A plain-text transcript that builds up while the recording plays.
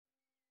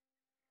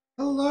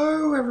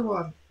Hello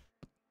everyone!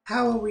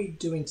 How are we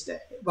doing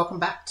today? Welcome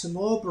back to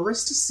more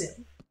Barista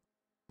Sim.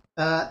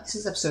 This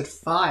is episode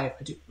 5,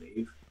 I do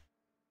believe.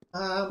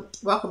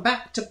 Welcome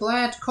back to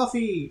Bland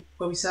Coffee,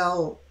 where we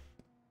sell,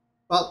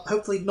 well,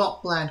 hopefully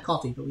not bland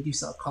coffee, but we do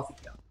sell coffee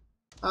here.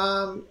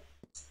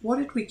 What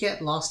did we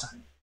get last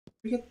time?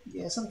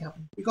 Something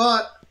happened. We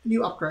got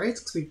new upgrades,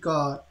 because we've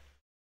got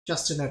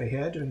Justin over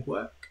here doing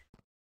work.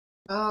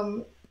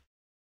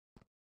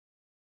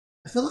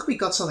 I feel like we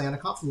got something and I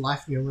can't for the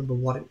life of me remember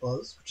what it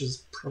was, which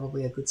is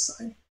probably a good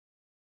sign.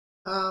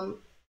 Do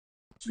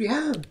we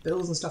have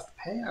bills and stuff to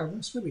pay? I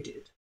swear we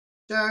did.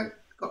 Got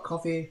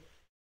coffee.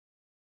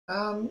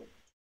 Our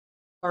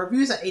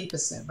reviews are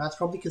 80%, but that's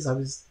probably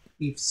because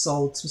we've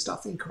sold some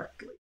stuff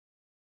incorrectly.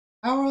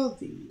 How are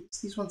these?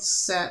 These ones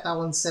set, that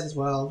one's set as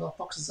well. The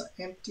boxes are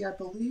empty, I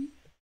believe.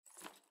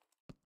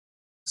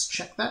 Let's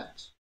check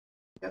that.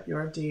 Yep,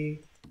 you're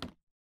empty.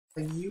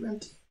 Are you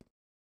empty?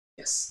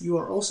 Yes, you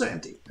are also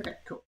empty. Okay,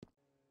 cool.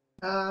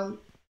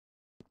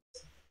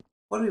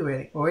 What are we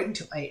waiting? We're waiting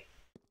till 8.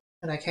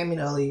 And I came in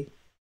early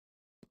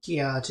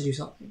here to do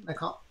something. I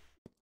can't.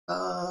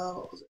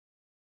 What was it?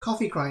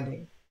 Coffee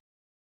grinding.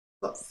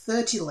 Got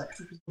 30 left,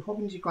 which we'll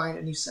probably need to grind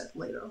a new set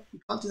later. We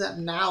can't do that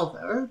now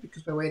though,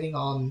 because we're waiting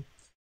on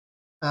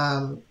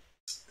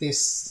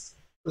this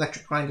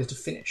electric grinder to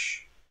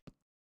finish.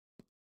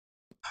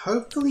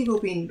 Hopefully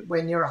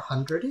we're near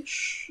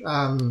 100-ish.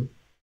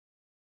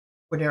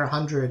 We're near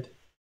 100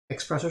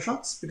 espresso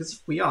shots, because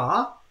if we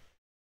are,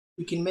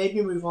 we can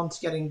maybe move on to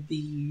getting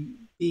the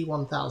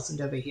B1000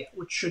 over here,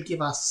 which should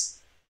give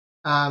us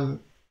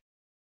apparently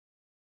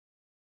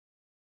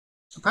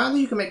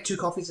you can make 2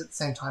 coffees at the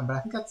same time, but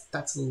I think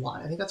that's a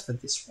lie. I think that's for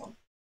this one.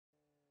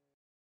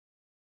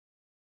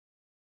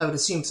 I would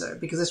assume so,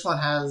 because this one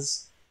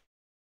has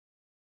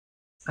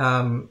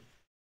only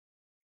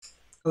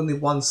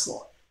 1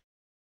 slot.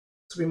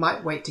 So we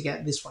might wait to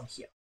get this one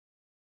here.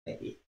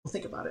 Maybe. We'll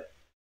think about it.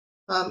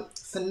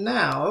 For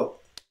now,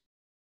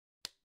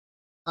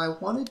 I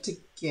wanted to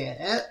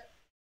get...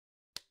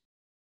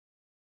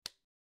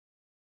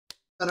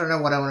 I don't know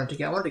what I wanted to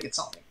get. I wanted to get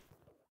something.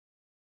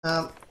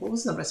 What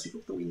was the recipe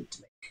book that we need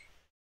to make?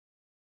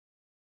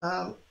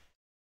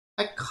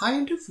 I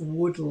kind of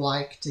would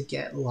like to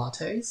get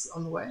lattes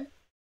on the way.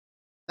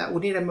 That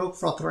would need a milk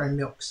frother and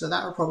milk, so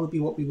that would probably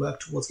be what we work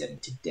towards getting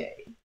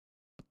today.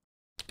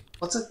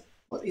 What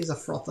is a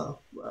frother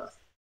worth?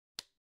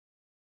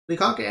 We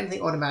can't get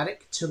anything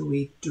automatic till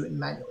we do it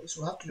manually,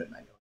 so we'll have to do it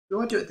manually. We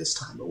won't do it this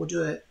time, but we'll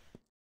do it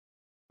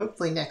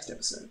hopefully next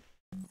episode.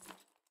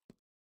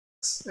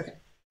 Okay.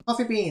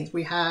 Coffee beans.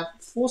 We have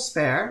 4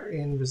 spare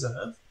in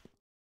reserve.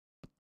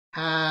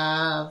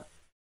 Have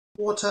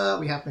water.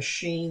 We have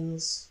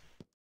machines.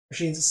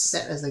 Machines are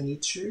set as they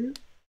need to.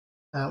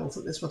 We'll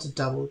flip this one to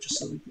double just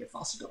so we can get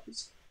faster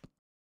doubles.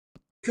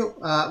 Cool.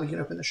 We can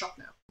open the shop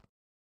now.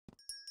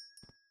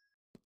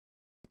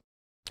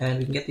 And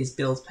we can get these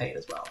bills paid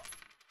as well.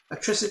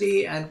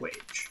 Electricity and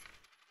wage.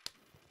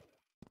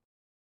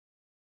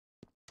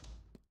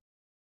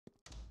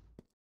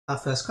 Our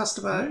first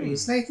customer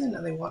is Nathan,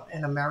 and they want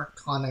an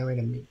Americano in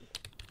a mini.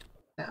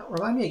 Now,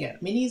 remind me again,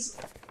 minis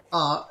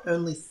are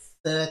only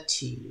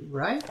 30,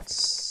 right?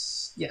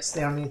 Yes,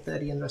 they're only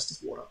 30 and the rest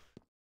is water.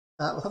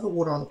 We'll have the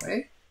water on the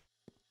way.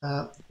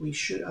 We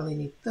should only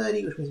need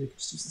 30, which means we can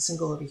just use the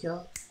single over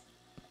here.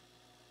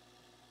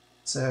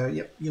 So,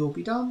 yep, you'll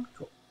be done.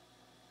 Cool.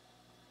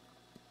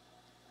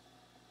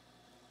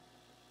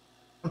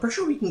 I'm pretty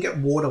sure we can get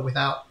water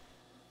without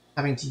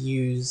having to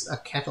use a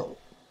kettle.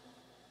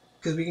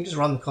 Because we can just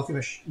run the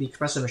the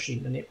espresso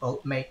machine and it will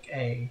make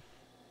a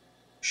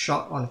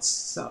shot on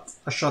itself,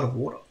 a shot of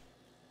water.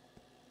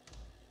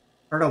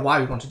 I don't know why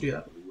we want to do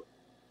that, but we will.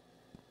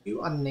 You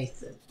are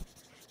Nathan.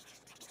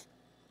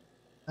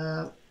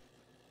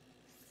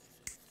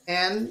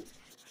 And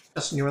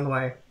Justin, you're on the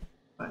way.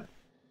 Fine.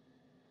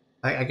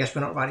 I guess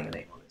we're not writing a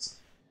name on this.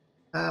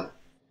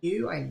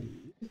 You, I need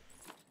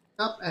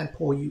up and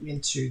pour you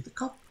into the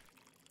cup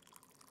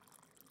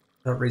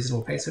at a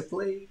reasonable pace,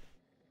 hopefully.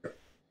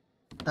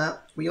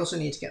 We also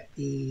need to get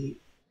the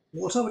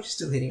water, which is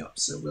still heating up,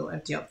 so we'll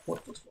empty up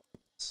water bottles.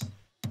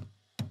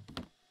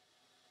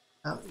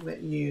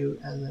 Let you,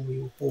 and then we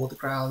will pour the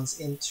grounds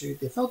into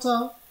the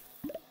filter.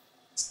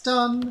 It's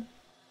done.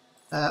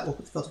 We'll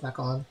put the filter back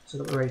on so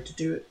that we're ready to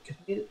do it. Can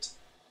we get it?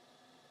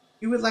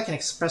 You would like an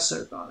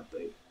espresso garden,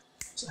 but I'm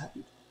so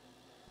happy.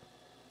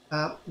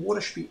 Water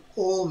should be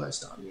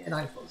almost done. Yeah,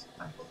 94.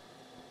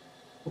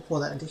 We'll pour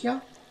that into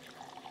here.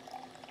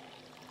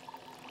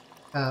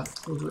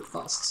 We'll do it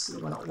fast so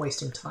that we're not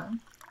wasting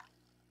time.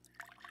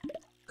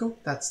 Cool,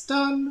 that's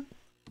done.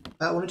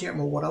 I wanted to get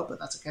more water, but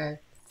that's okay.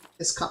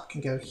 This cup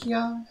can go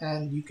here,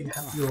 and you can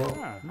have your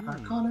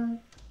Americano.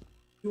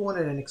 You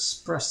wanted an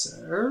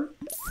espresso,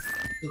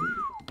 didn't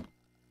you?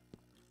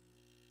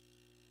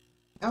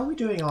 How are we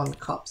doing on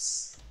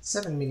cups?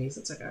 7 minis,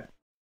 that's okay.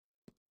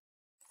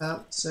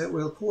 So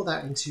we'll pour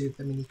that into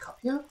the mini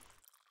cup here.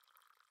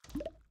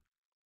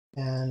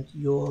 And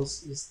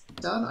yours is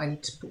done. I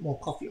need to put more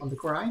coffee on the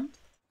grind.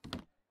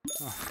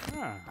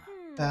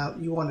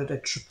 You wanted a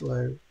triple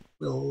O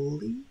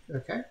Willy,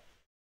 okay.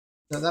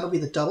 So that'll be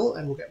the double,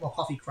 and we'll get more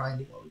coffee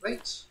grinding while we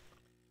wait.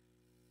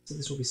 So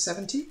this will be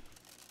 70.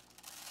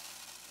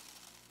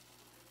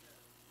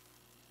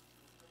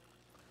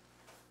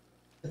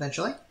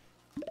 Eventually.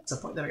 At some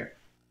point, there we go.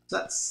 So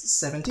that's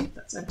 70,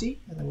 that's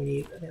empty, and then we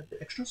need a bit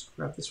extra, so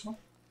grab this one.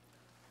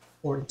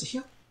 Pour it into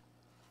here.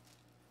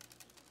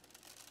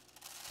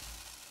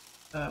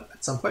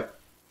 At some point,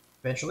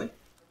 eventually.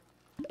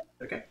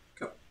 Okay,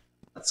 cool.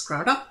 That's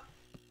ground up.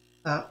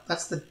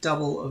 That's the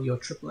double of your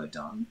triple O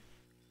done.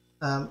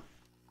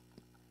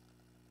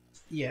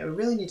 Yeah, we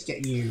really need to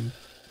get you...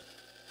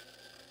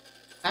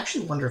 I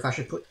actually wonder if I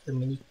should put the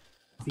mini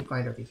coffee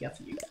grinder over here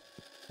for you.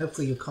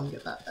 Hopefully you'll come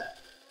get that there.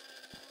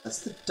 That's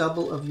the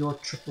double of your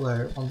triple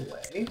O on the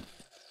way.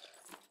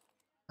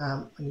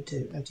 I need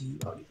to empty you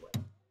out either way.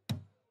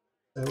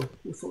 So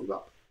we'll fill you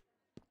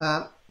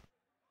up.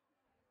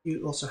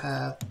 You also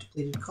have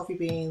depleted coffee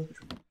beans.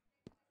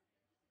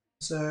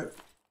 So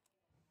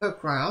no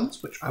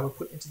grounds, which I will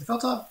put into the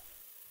filter.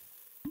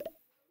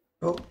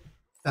 Cool.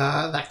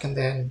 That can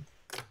then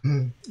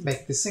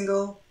make the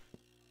single.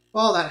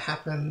 While that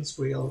happens,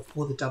 we'll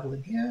pour the double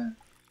in here.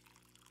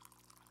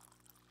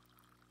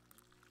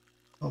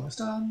 Almost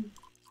done.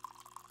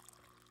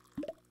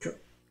 Cool.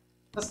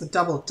 That's the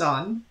double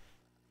done.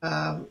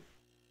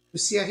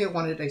 Lucia here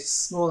wanted a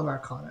small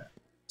Americano.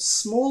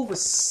 Small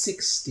was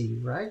 60,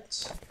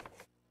 right?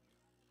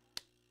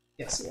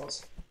 Yes, it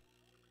was.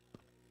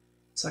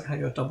 So I can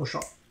have your double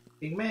shot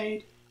being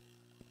made.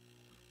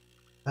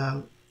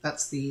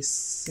 That's the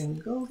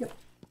single. Yep.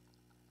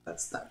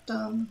 That's that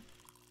done.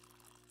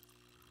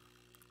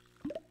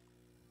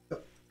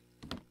 Cool.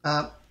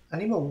 I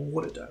need more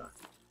water, don't I?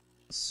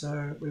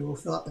 So we will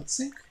fill up that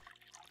sink.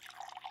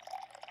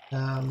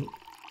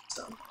 It's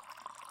done.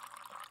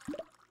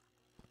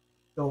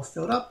 All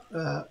filled up.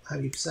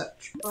 Have you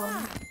searched?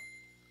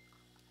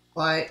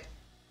 Why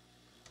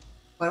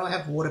do I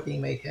have water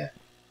being made here?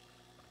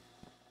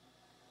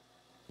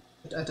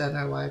 I don't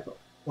know why I've got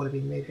water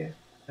being made here.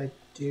 I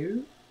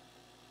do.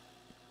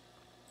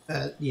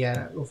 Yeah,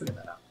 no, we'll figure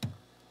that out.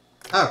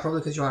 Oh, probably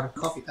because you're out of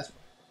coffee. That's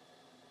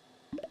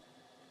what.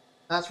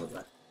 That's what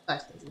that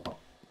explains a lot.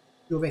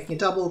 You were making a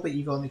double, but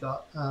you've only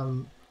got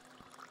well,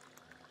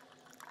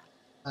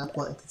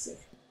 let's see.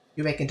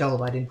 You're making a double,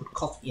 but I didn't put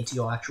coffee into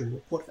your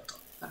actual water filter.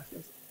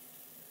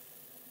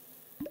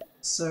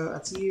 So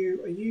that's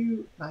you. Are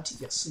you 90?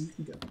 Yes, so you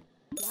can go.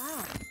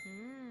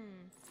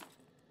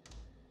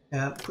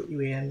 Wow. Put you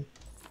in.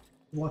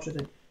 You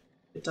wanted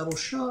a double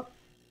shot.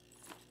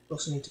 You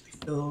also need to be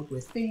filled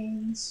with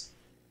beans.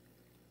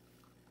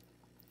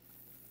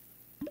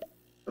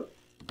 Oh.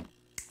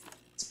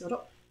 It's filled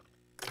up.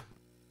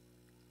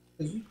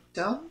 Are you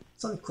done?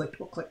 Something clicked.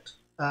 What clicked?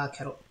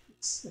 Kettle.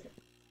 Yes. Okay.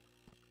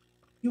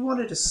 You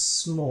wanted a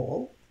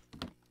small.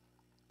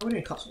 How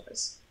many cups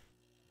wise?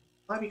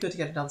 Might be good to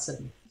get another set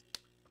of me.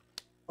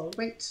 Oh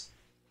wait.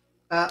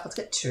 Let's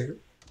get 2.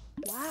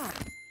 Wow.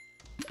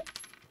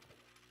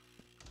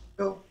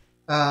 Cool.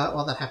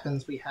 While that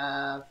happens, we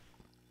have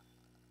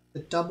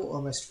the double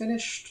almost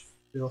finished.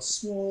 Real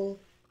small.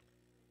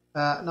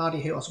 Nadia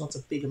here also wants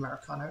a big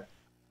Americano.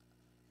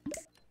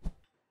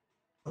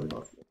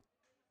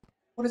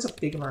 What is a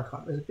big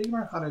Americano? Is a big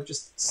Americano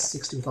just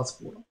 60 with lots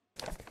of water?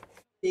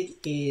 Big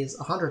is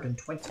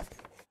 120.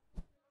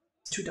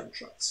 It's 2 double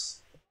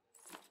shots.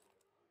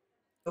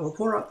 So we'll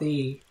pour out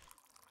the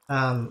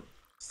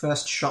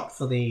first shot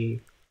for the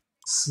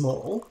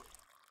small.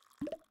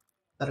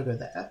 That'll go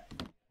there.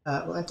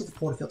 We'll empty the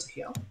portafilter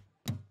here.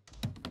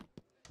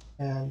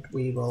 And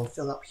we will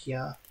fill up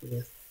here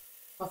with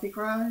coffee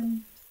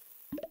grind.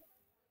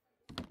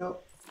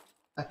 Nope.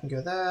 That can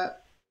go there.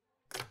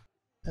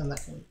 And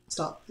that can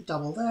start the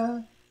double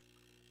there.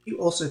 You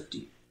also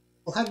do.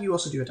 We'll have you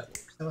also do a double,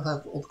 because then we'll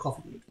have all the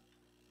coffee we need.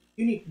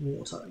 You need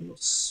water, and you're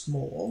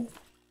small.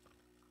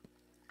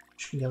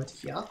 Which can go into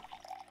here.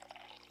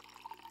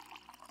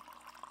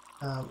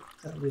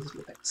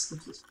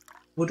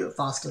 We'll do it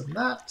faster than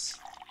that.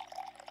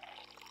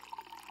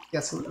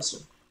 Yes,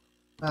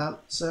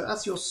 so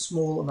that's your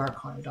small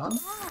Americano done.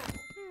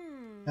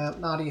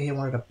 Nadia here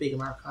wanted a big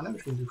Americano,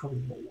 which means we probably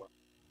need more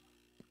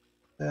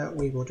water.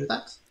 We will do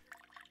that.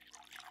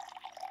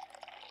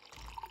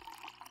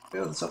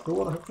 Fill this up with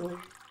water, hopefully.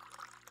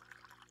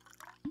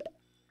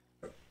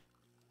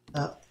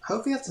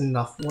 Hopefully that's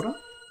enough water.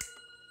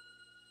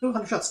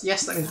 200 shots.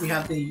 Yes, that means we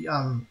have the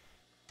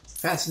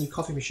fancy new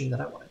coffee machine that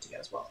I wanted to get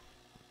as well.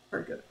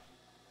 Very good.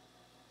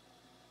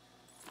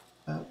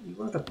 You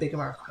wanted a big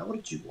Americano. What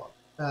did you want?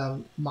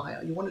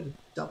 Maya, you wanted a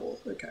double.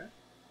 Okay.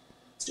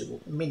 Let's do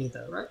a mini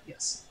though, right?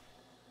 Yes.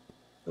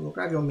 So we'll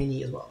grab your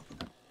mini as well.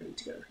 Ready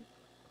to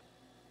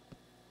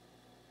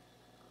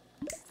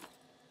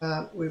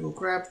go. We will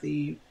grab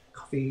the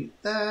coffee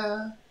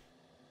there.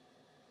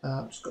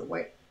 Just gotta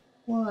wait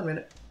 1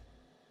 minute.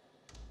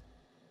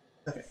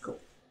 Okay, cool.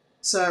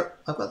 So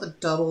I've got the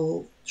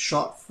double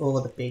shot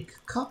for the big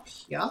cup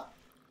here.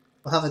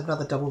 I'll have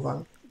another double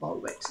run while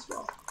we wait as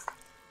well.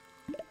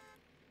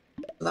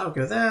 So that'll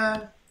go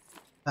there.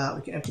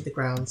 We can empty the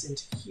grounds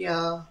into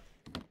here,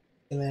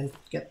 and then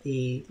get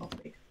the,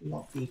 we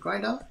want the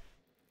grinder,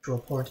 which we'll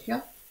pour into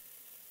here.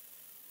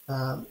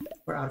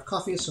 We're out of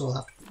coffee, so we'll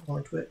have to put more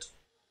into it.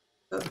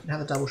 But we can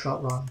have a double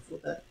shot run for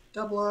the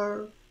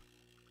doubler.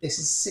 This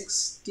is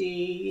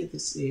 60,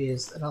 this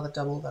is another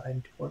double that I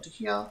need to pour into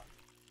here.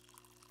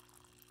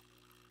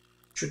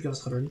 Should give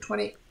us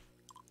 120.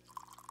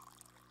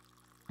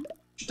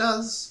 Which it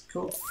does,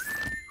 cool.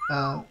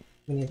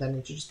 We need then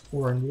to just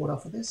pour in water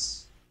for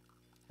this.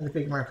 And the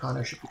big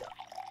Americano should be done.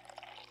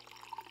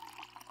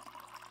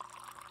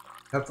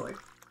 Hopefully.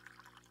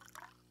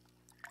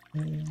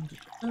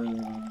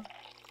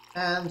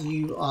 And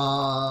you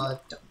are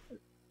done.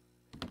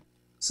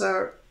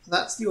 So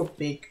that's your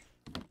big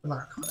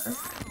Americano.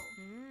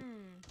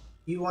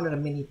 You wanted a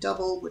mini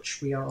double,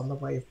 which we are on the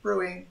way of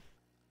brewing.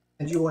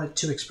 And you wanted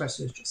 2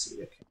 espressos, just so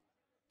you okay.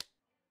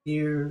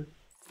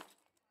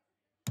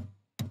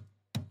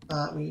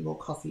 We need more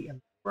coffee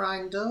and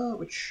grinder,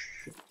 which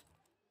should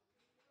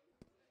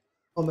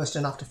almost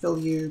enough to fill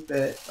you,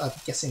 but I'm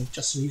guessing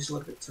just use a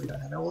little bit so we don't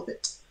have all of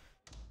it.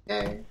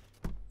 Okay.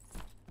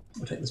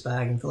 We'll take this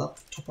bag and fill up,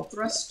 top up the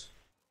rest.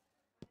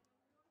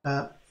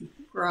 You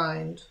can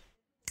grind.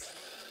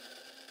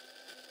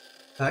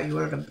 You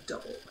wanted a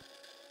double.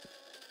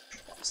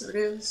 So it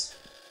is.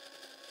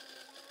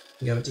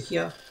 You go into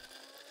here.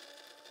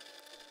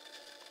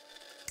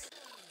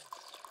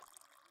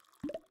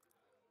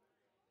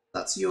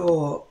 That's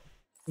your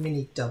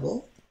mini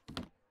double.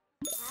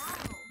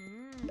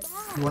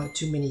 You wanted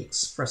 2 mini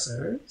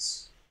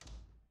espressos,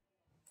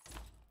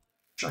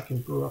 which I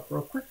can brew up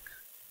real quick.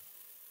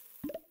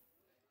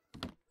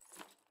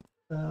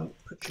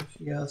 Put you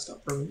here,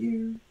 start brewing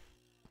you.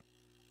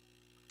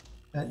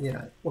 And you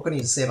know, we're going to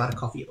use the same amount of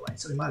coffee either way,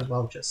 so we might as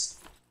well just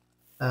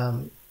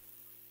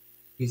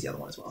use the other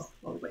one as well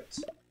while we wait.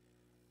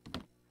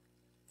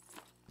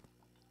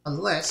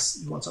 Unless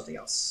you want something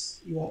else.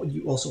 You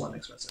also want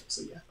an espresso,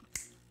 so yeah.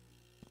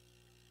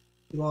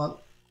 You want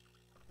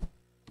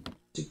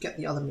to get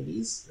the other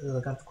minis. I'm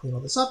going to have to clean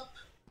all this up.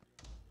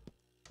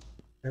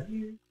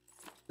 Review.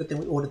 But then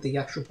we ordered the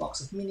actual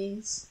box of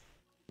minis.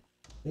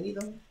 We need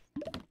them.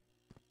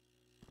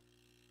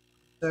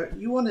 So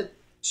you wanted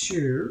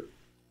 2,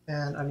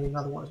 and I need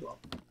another one as well.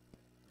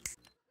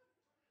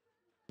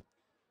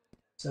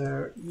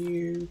 So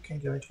you can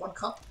go into 1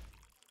 cup.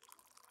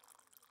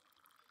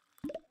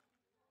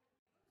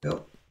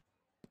 Go.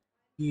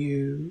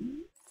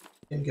 You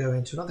can go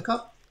into another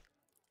cup.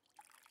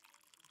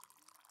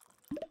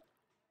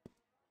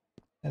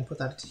 And put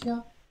that into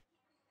here.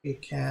 You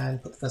can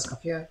put the first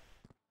cup here.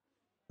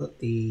 Put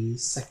the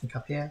second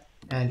cup here.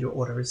 And your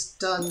order is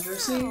done,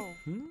 Josie.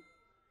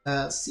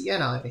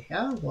 Sienna over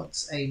here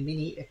wants a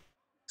mini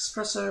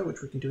espresso,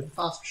 which we can do in the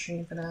fast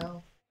machine for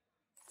now.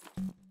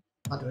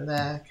 I'll do it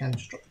there, can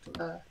just drop it to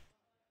there.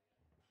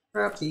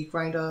 Grab the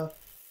grinder,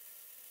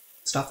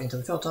 stuff into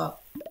the filter,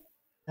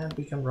 and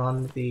we can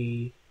run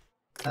the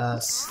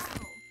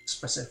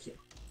espresso here.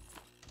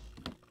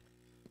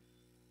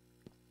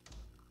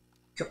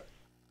 Cool.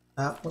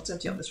 Let's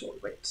empty out this while we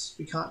wait.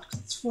 We can't because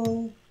it's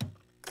full.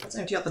 Let's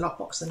empty out the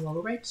knockbox then while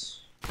we wait.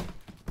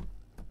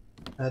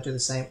 Do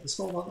the same with the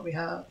small one that we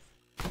have.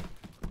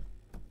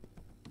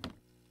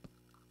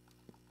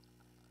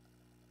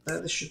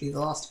 So this should be the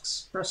last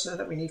espresso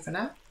that we need for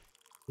now.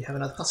 We have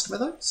another customer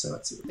though, so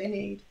let's see what they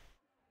need.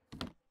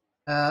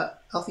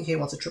 Alfie here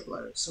wants a triple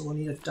O, so we'll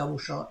need a double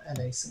shot and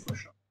a single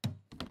shot.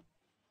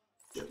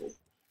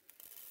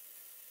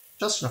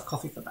 Just enough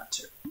coffee for that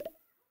too.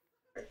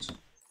 Great.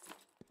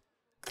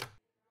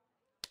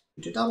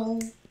 You do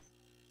double.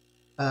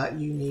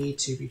 You need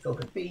to be filled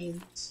with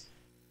beans.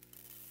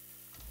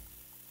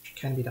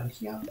 Can be done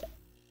here.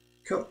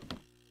 Cool.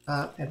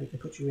 And we can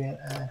put you in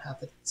and have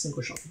the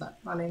single shot for that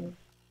running.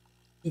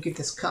 You give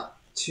this cup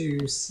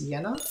to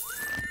Sienna.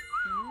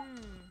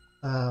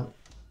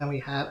 And we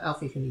have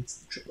Alfie who needs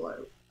the triple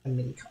O and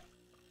mini cup.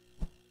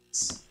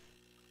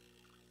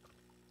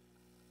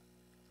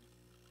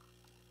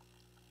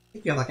 I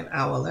think we have like an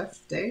hour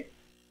left, Dave.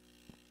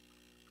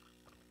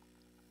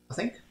 I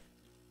think.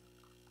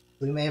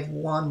 We may have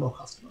one more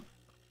customer.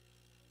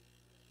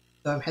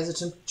 So I'm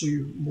hesitant to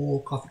do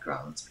more coffee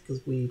grounds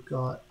because we've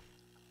got...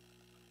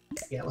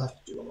 Yeah, we'll have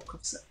to do one more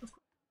coffee set, of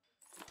course.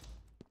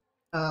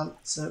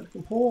 So we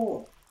can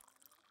pour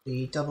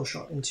the double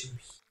shot into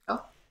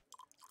here.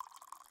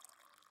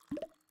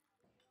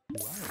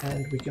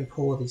 And we can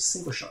pour the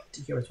single shot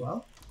into here as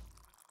well.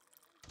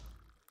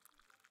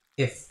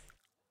 If...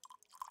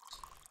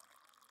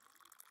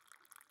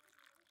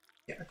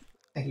 Yeah,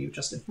 thank you,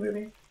 Justin, for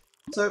moving.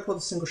 So pour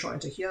the single shot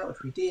into here,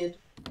 which we did.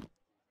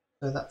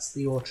 So that's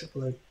your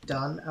triple O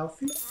done,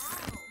 Alfie.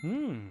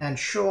 And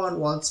Sean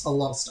wants a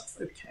lot of stuff.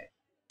 Okay.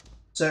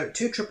 So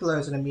 2 triple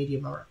O's and a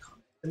medium Americano.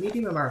 The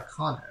medium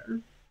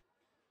Americano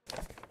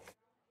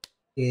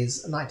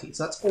is 90,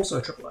 so that's also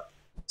a triple O.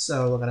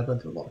 So we're going to burn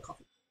through a lot of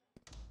coffee.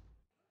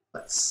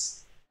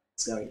 Let's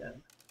go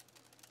then.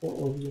 Pour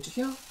all of you into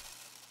here. A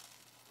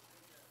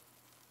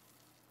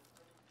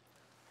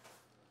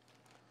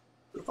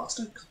little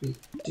faster, because we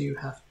do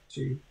have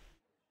to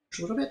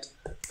a little bit.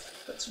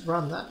 Let's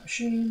run that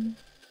machine.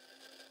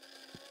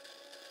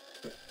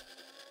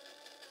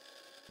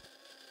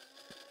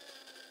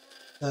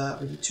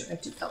 We need to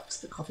empty out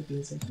the coffee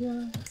beans in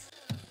here.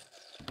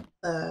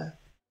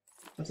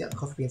 Empty out the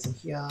coffee beans in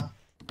here.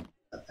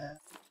 There.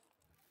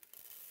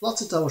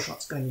 Lots of double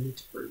shots going to need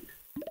to brew.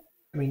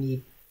 And we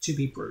need to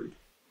be brewed.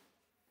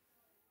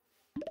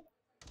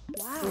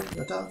 Wow.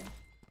 We're done.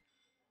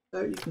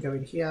 So you can go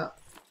in here.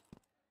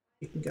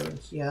 You can go in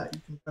here.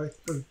 You can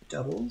both brew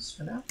doubles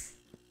for now.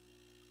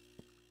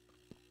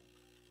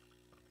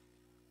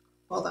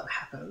 While that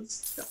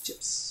happens, got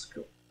chips.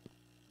 Cool.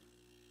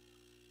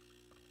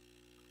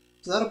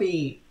 So that'll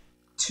be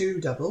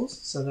 2 doubles.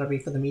 So that'll be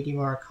for the medium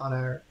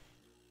Americano,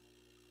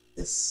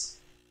 this,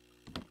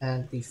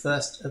 and the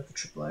first of the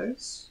triple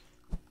O's.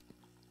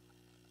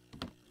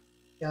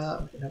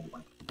 Yeah, we can have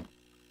 1.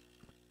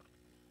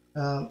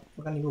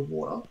 We're going to need more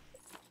water.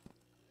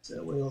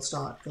 So we'll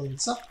start filling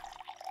this up.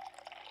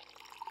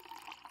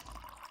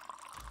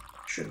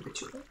 Shouldn't be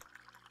too late.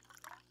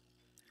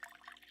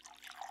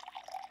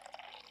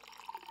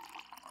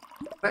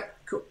 Right,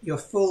 cool. You're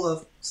full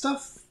of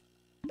stuff.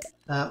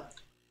 Can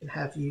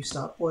have you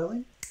start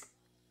boiling.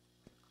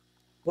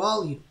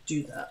 While you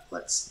do that,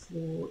 let's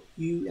pour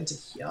you into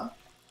here.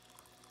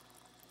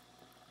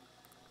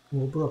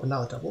 And we'll brew up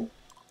another double.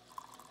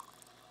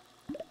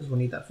 Because we'll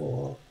need that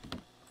for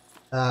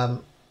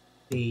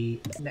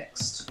the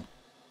next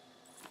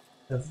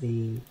of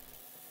the...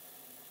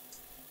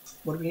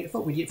 What do we need it for?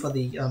 We need it for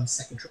the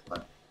second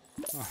triplet.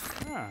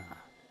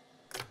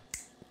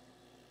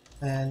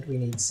 And we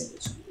need single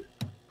screw.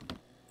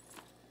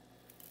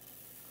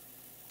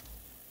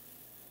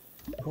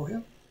 Pour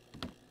here.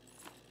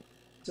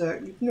 So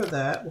you can go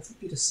there, we'll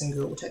flip you to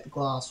single, we'll take the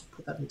glass, we'll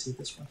put that into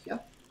this one here.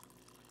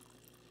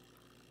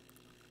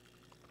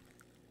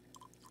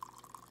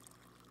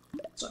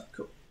 So,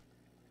 cool.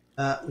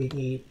 We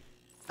need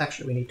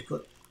to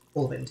put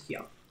all of it into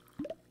here.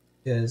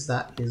 Because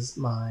that is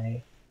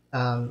my,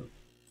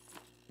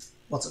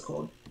 what's it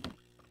called?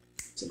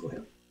 Single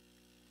here.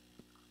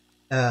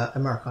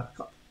 Americano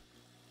cup.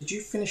 Did you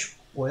finish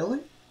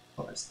boiling?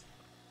 Almost.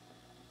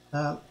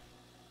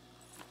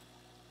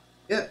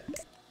 Yeah,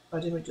 I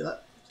didn't do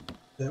that.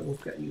 So we'll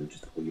get you,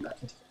 just pull you back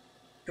into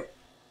here.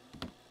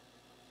 Cool.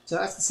 So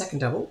that's the second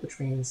double, which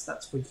means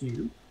that's for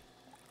you.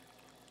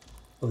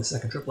 For the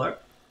second triplo.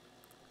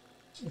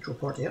 Which we'll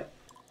pour it here.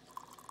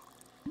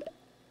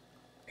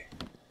 Okay.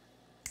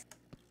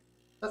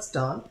 That's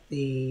done.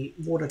 The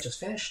water just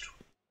finished.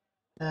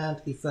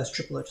 And the first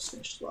triplo just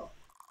finished as well.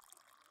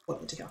 Put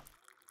them together.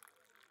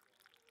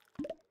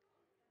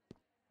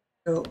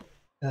 Cool.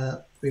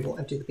 We will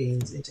empty the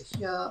beans into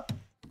here.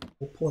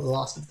 We'll pour the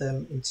last of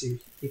them into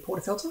the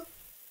portafilter.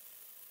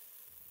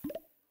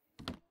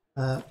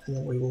 And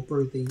then we will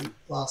brew the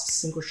last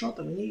single shot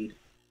that we need.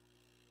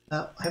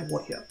 I have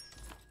water here.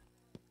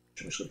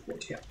 Which I'm actually pour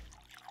it here.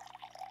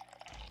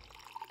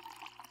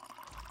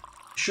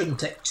 Shouldn't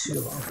take too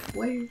long,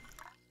 hopefully.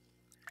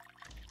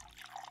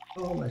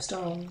 Almost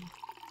done.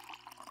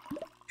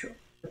 Sure.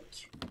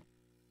 Okay.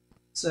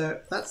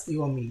 So that's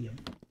your medium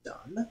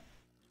done.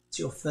 It's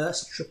your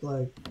first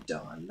triplo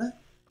done.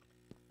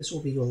 This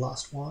will be your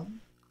last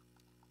one.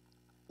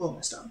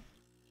 Almost done.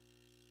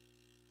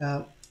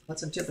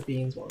 Let's empty out the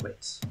beans while we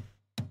wait.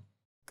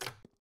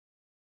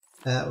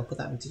 We'll put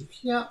that into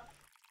here.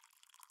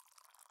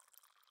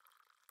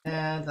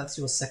 And that's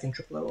your second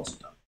triplo also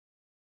done.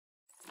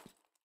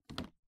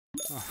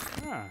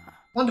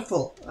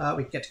 Wonderful!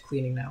 We can get to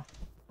cleaning now,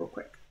 real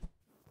quick.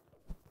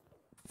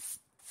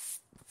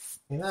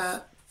 Clean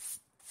that.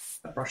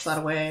 Brush that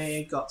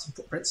away, got some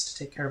footprints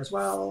to take care of as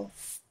well.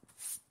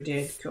 We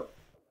did, cool.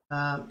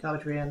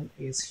 Garbage bin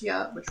is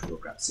here, which we'll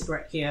grab a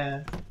cigarette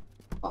here,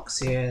 box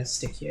here,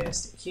 stick here,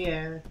 stick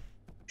here.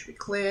 Should be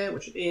clear,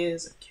 which it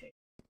is. Okay.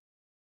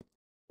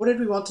 What did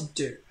we want to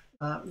do?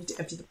 We need to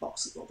empty the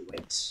boxes while we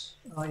wait.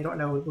 You don't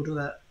know, we'll do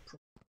that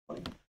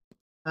probably.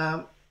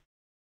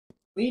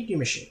 We need new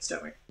machines,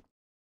 don't we?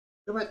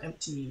 Go about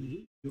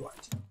empty, you are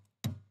empty.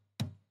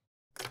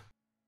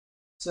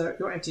 So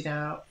you're empty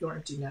now, you're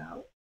empty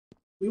now.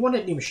 We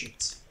wanted new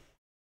machines.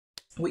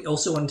 We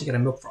also wanted to get a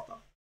milk frother.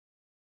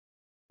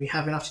 We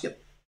have enough to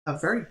get a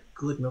very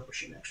good milk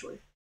machine, actually.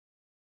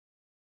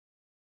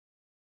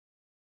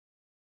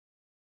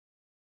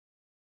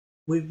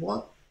 We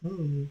want...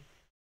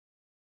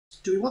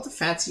 Do we want the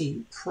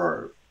fancy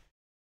Pro?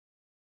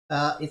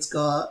 It's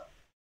got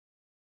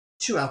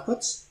 2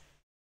 outputs.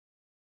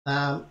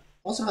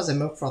 Also has a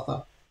milk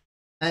frother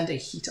and a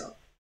heater.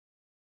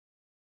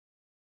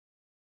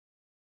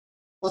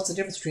 What's the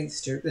difference between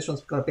these two? This one's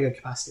got a bigger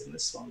capacity than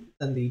this one,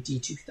 than the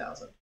D2000.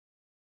 For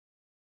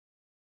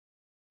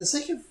the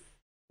sake of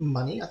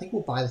money, I think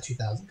we'll buy the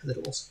 2000 because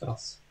it'll also let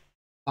us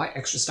buy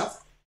extra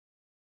stuff.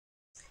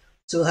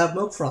 So we'll have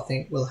milk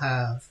frothing, we'll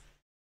have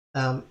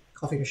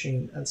coffee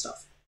machine and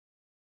stuff.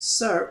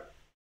 So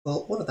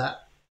we'll order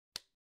that.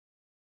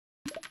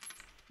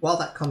 While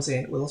that comes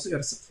in, we'll also go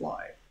to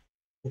supply.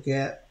 We'll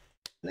get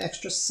an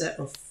extra set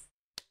of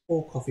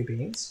 4 coffee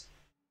beans.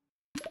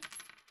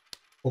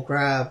 We'll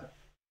grab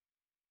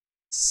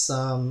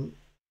some.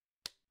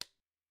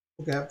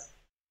 We'll grab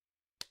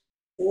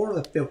 4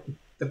 of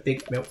the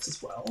big milks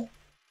as well.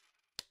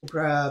 We'll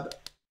grab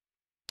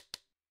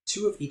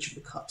 2 of each of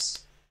the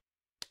cups.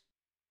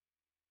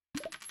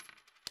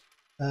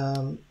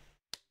 I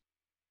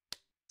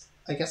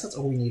guess that's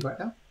all we need right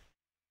now.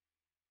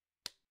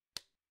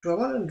 Do I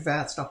want an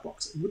advanced stock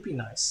box? It would be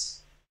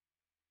nice.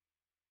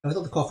 With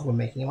all the coffee we're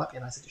making, it might be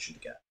a nice addition to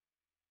get.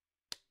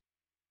 So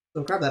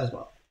we'll grab that as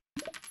well.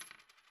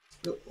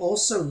 We'll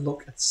also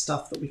look at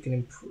stuff that we can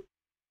improve.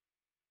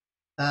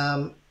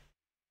 More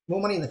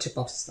money in the tip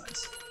box is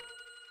nice.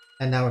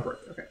 And now we're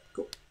broke. Okay,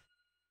 cool.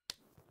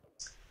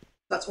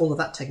 That's all of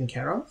that taken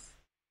care of.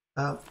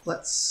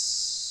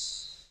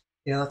 Let's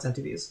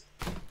empty these.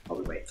 While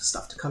we wait for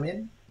stuff to come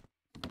in.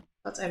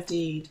 That's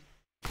emptied.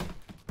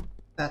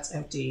 That's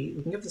empty.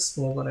 We can give the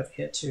small one over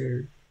here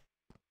to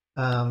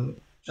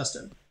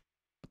Justin.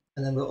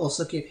 And then we'll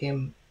also give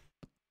him,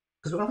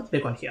 because we're going to put the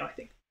big one here, I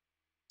think.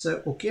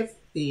 So we'll give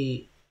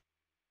the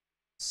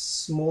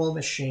small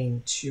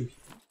machine to him.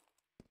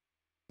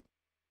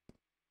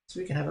 So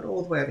we can have it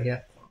all the way over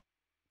here.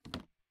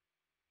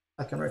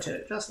 I can rotate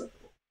it just a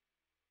little.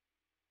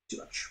 Too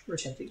much.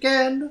 Rotate it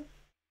again.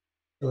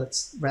 So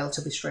it's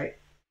relatively straight.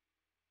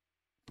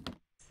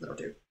 That'll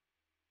do.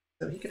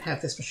 So he can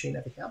have this machine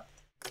over here.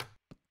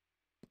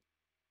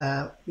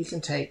 We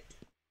can take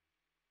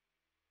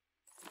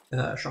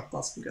a shot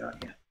glass and go down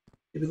here.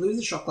 Did we lose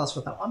the shot glass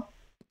with that one?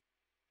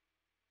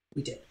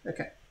 We did.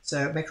 Okay.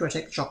 So make sure I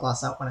take the shot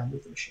glass out when I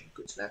move the machine.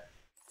 Good to know.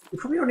 We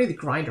probably don't need the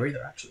grinder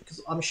either, actually, because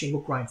our machine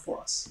will grind for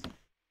us.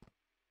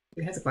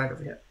 We have the grinder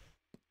over here.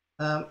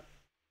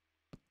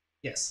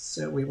 Yes,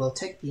 so we will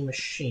take the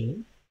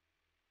machine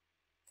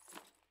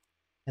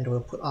and we'll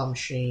put our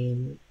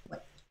machine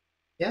like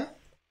here.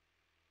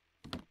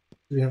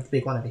 We have the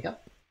big one over here.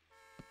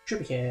 Should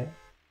be here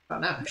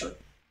about now, actually.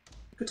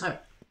 Good time.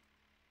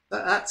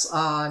 That's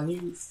our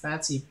new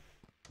fancy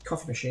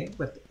coffee machine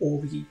with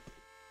all the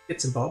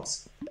bits and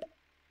bobs,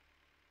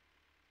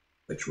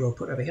 which we'll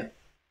put over here.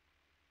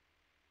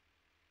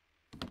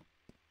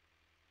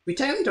 We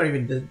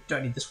technically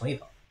don't need this one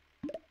either.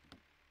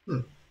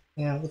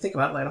 Yeah, we'll think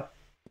about it later.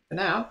 For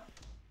now,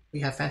 we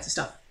have fancy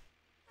stuff.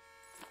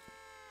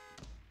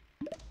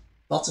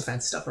 Lots of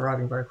fancy stuff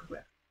arriving very quickly.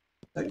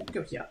 So you can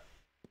go here.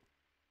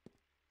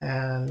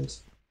 And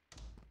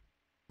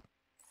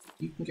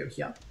you can go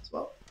here as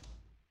well.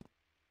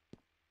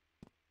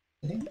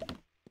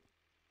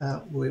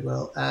 We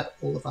will add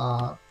all of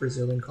our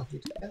Brazilian coffee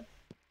together.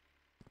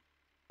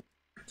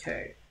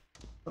 Okay.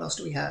 What else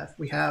do we have?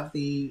 We have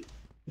the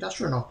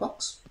industrial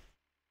knockbox,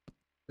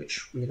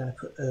 which we're going to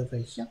put over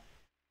here.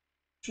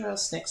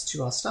 Just next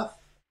to our stuff.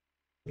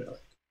 Put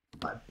it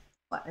like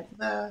flat angle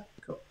there.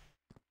 Cool.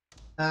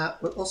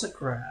 We'll also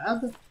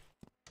grab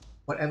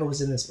whatever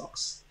was in this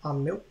box. Our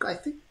milk, I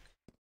think.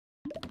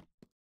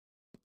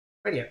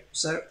 Radio.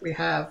 So we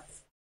have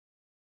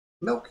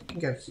milk can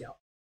go here.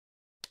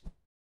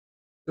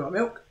 We got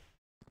milk,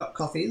 got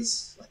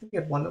coffees. I think we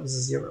had one that was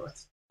a 0, I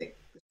think.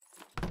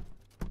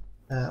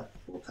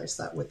 We'll replace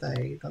that with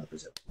another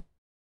Brazil.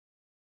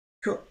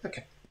 Cool,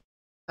 okay.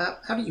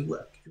 How do you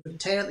work? You have a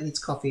container that needs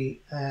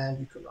coffee and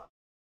you can run.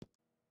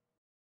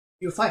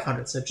 You're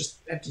 500, so just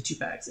empty 2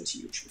 bags into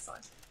you, which should be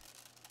fine.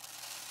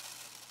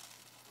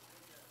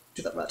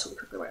 Do that relatively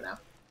quickly right now.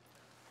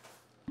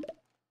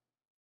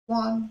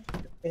 1,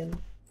 in.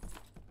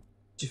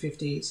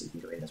 250, so you can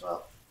go in as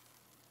well.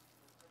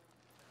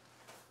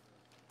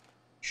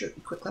 Should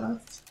be quick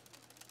enough.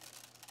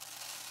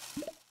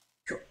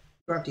 Cool.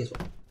 You're empty as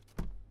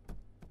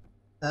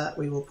well.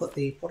 We will put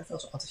the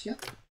portafilter onto here.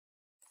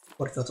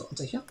 Portafilter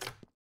onto here.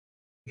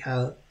 We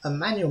have a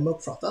manual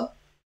milk frother,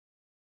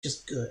 which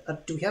is good.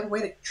 Do we have a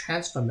way to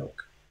transfer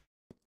milk?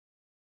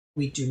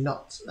 We do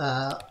not.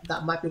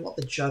 That might be what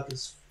the jug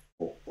is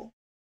for.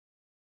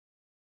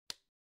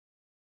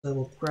 So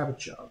we'll grab a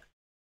jug,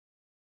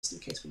 just in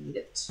case we need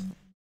it.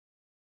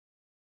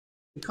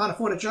 We can't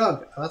afford a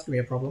jug. Oh, that's gonna be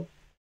a problem.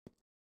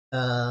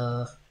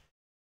 What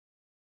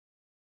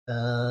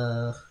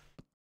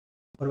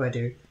do I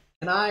do?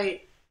 Can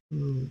I?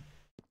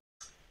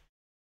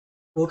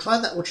 We'll try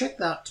that. We'll check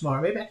that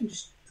tomorrow. Maybe I can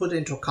just put it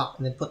into a cup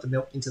and then put the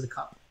milk into the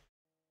cup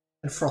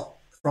and froth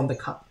from the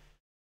cup.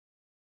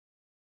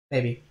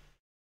 Maybe.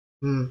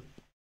 We'll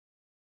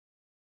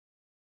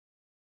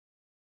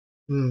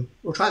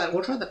try that.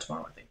 We'll try that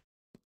tomorrow, I think.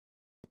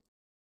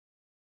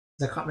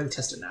 I can't really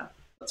test it now.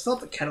 Let's fill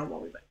up the kettle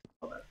while we wait.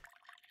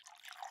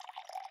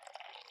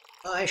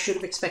 I should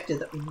have expected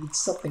that we need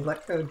something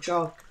like a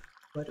jug.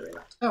 We're doing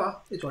that. Oh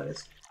well, it's what it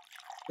is.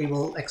 We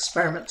will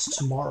experiment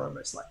tomorrow,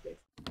 most likely.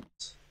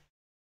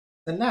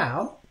 For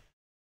now,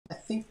 I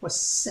think we're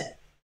set.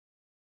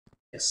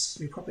 Yes,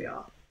 we probably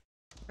are.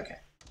 Okay.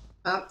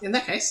 In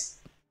that case,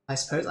 I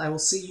suppose I will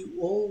see you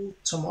all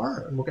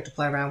tomorrow, and we'll get to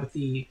play around with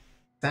the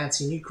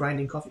fancy new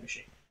grinding coffee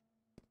machine.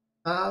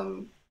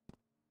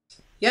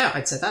 Yeah,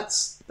 I'd say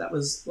that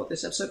was what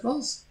this episode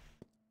was.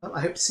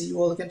 I hope to see you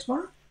all again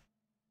tomorrow.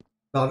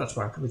 Well, not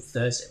tomorrow, probably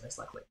Thursday, most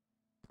likely.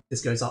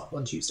 This goes up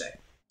on Tuesday.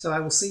 So I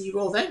will see you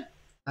all then.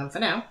 For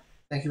now,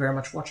 thank you very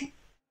much for watching.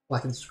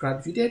 Like and subscribe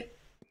if you did,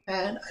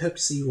 and I hope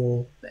to see you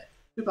all there.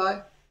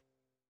 Goodbye.